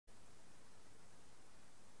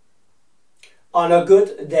On a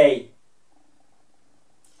good day.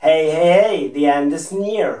 Hey, hey, hey, the end is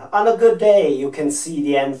near. On a good day you can see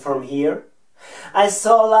the end from here. I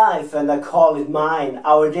saw life and I call it mine.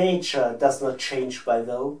 Our nature does not change by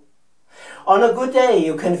will. On a good day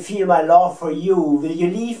you can feel my love for you. Will you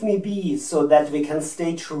leave me be so that we can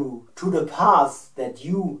stay true to the path that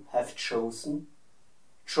you have chosen?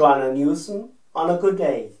 Joanna Newsom, on a good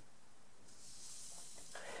day.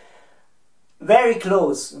 Very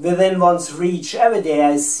close, within one's reach, every day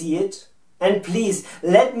I see it. And please,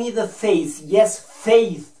 let me the faith, yes,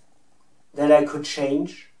 faith, that I could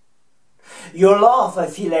change. Your love I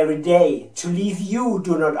feel every day. To leave you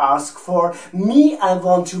do not ask for. Me I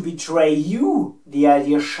want to betray you. The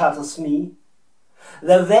idea shatters me.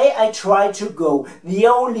 The way I try to go, the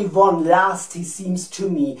only one last he seems to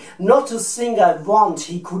me. Not to sing I want,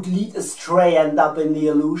 he could lead astray, end up in the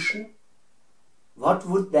illusion. What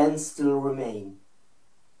would then still remain?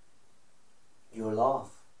 Your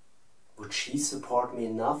love. Would she support me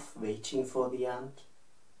enough, waiting for the end?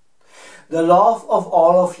 The love of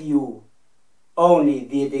all of you. Only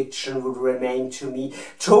the addiction would remain to me.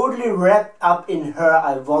 Totally wrapped up in her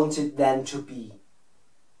I wanted then to be.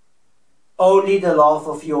 Only the love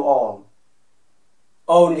of you all.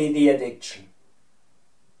 Only the addiction.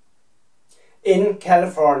 In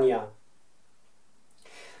California.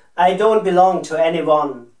 I don't belong to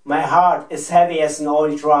anyone. My heart is heavy as an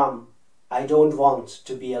old drum. I don't want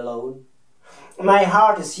to be alone. My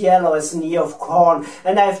heart is yellow as an ear of corn,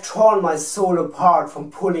 and I've torn my soul apart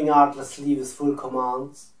from pulling artlessly with full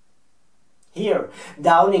commands. Here,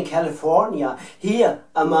 down in California, here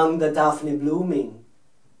among the Daphne blooming.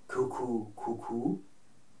 Cuckoo, cuckoo.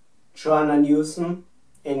 Joanna Newsom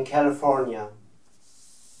in California.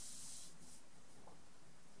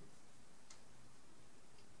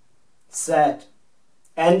 Sad,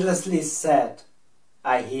 endlessly sad,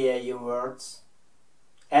 I hear your words.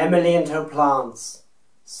 Emily and her plants,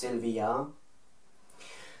 Sylvia.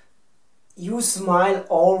 You smile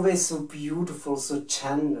always so beautiful, so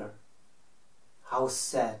tender. How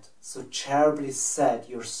sad, so terribly sad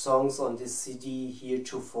your songs on this CD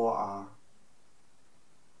heretofore are.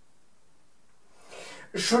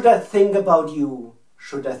 Should I think about you?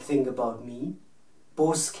 Should I think about me?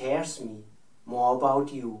 Both scares me, more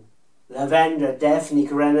about you. Lavender, Daphne,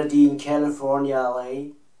 Grenadine, California,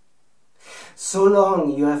 LA. So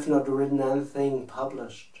long you have not written anything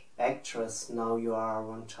published. Actress, now you are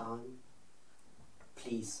on time.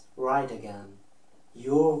 Please, write again.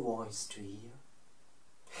 Your voice to hear.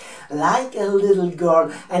 Like a little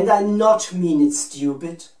girl, and I not mean it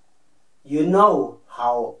stupid. You know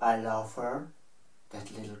how I love her,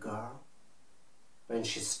 that little girl, when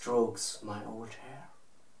she strokes my old hair.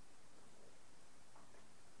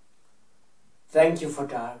 Thank you for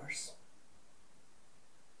divers.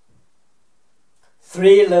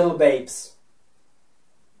 3 little babes.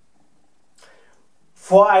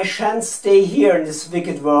 For I shan't stay here in this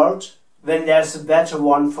wicked world when there's a better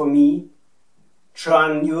one for me.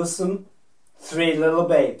 Joanna Newsom, 3 little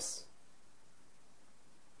babes.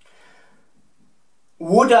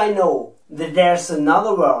 Would I know that there's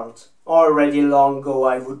another world, already long ago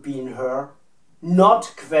I would be in her,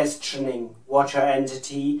 not questioning what her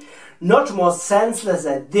entity, not more senseless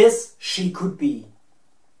at this she could be.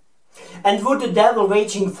 And would the devil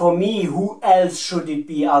waiting for me, who else should it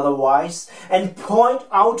be otherwise, and point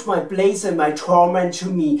out my place and my torment to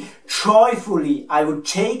me, joyfully I would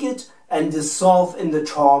take it and dissolve in the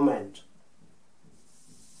torment.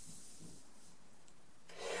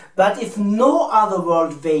 But if no other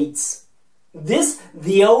world waits, this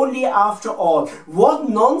the only after all, what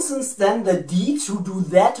nonsense then the deed to do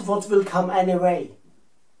that what will come anyway.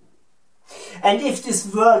 And if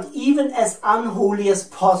this world, even as unholy as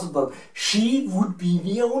possible, she would be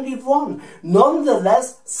the only one.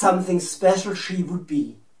 Nonetheless, something special she would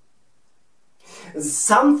be.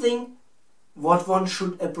 Something what one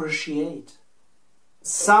should appreciate.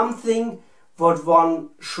 Something what one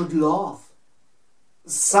should love.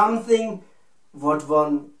 Something what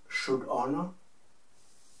one should honor.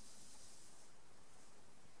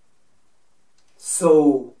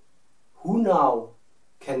 So, who now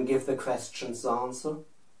can give the question's answer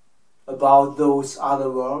about those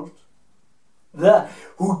other worlds? The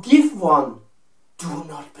who give one, do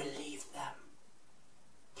not believe them.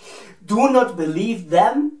 Do not believe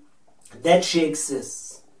them that she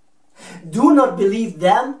exists. Do not believe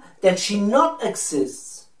them that she not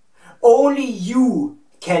exists. Only you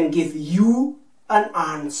can give you an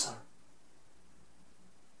answer.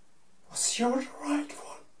 Was you the right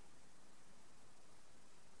one?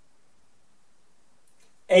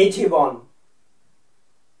 81.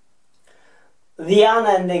 The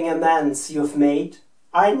unending amends you've made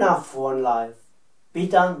are enough for one life. Be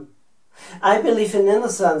done. I believe in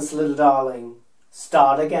innocence, little darling.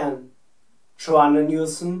 Start again. Joanna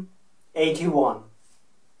Newsom, 81.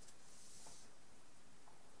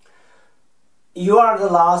 You are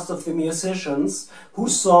the last of the musicians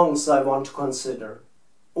whose songs I want to consider.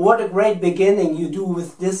 What a great beginning you do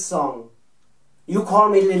with this song. You call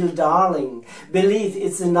me little darling, believe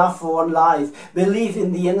it's enough for one life, believe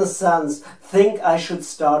in the innocence, think I should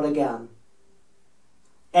start again.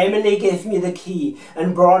 Emily gave me the key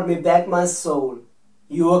and brought me back my soul.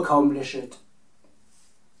 You accomplish it.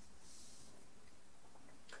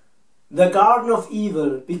 The Garden of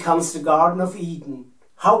Evil becomes the Garden of Eden.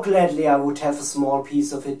 How gladly I would have a small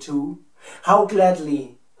piece of it too. How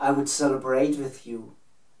gladly I would celebrate with you.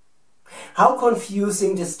 How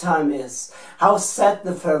confusing this time is. How sad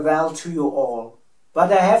the farewell to you all.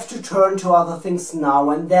 But I have to turn to other things now,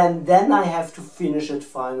 and then I have to finish it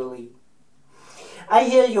finally. I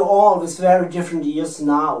hear you all with very different ears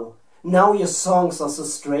now. Now your songs are so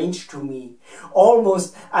strange to me.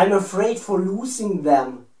 Almost I'm afraid for losing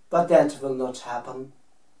them, but that will not happen.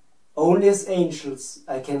 Only as angels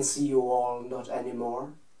I can see you all, not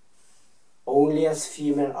anymore. Only as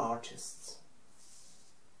female artists.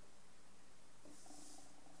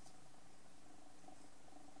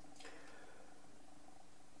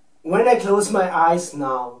 When I close my eyes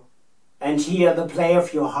now and hear the play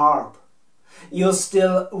of your harp, your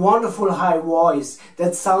still wonderful high voice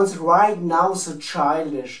that sounds right now so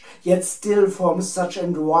childish, yet still forms such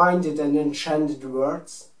entwined and enchanted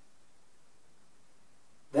words,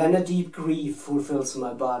 then a deep grief fulfills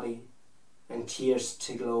my body and tears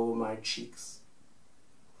tickle over my cheeks.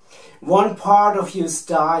 One part of you is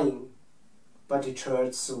dying, but it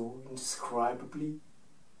hurts so indescribably.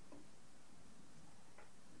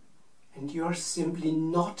 And you are simply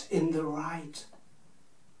not in the right.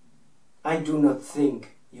 I do not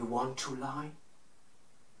think you want to lie.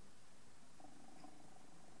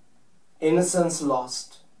 Innocence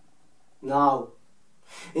lost. Now,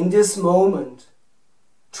 in this moment,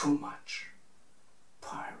 too much.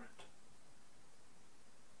 Pirate.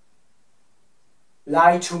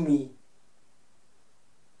 Lie to me.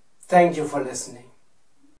 Thank you for listening.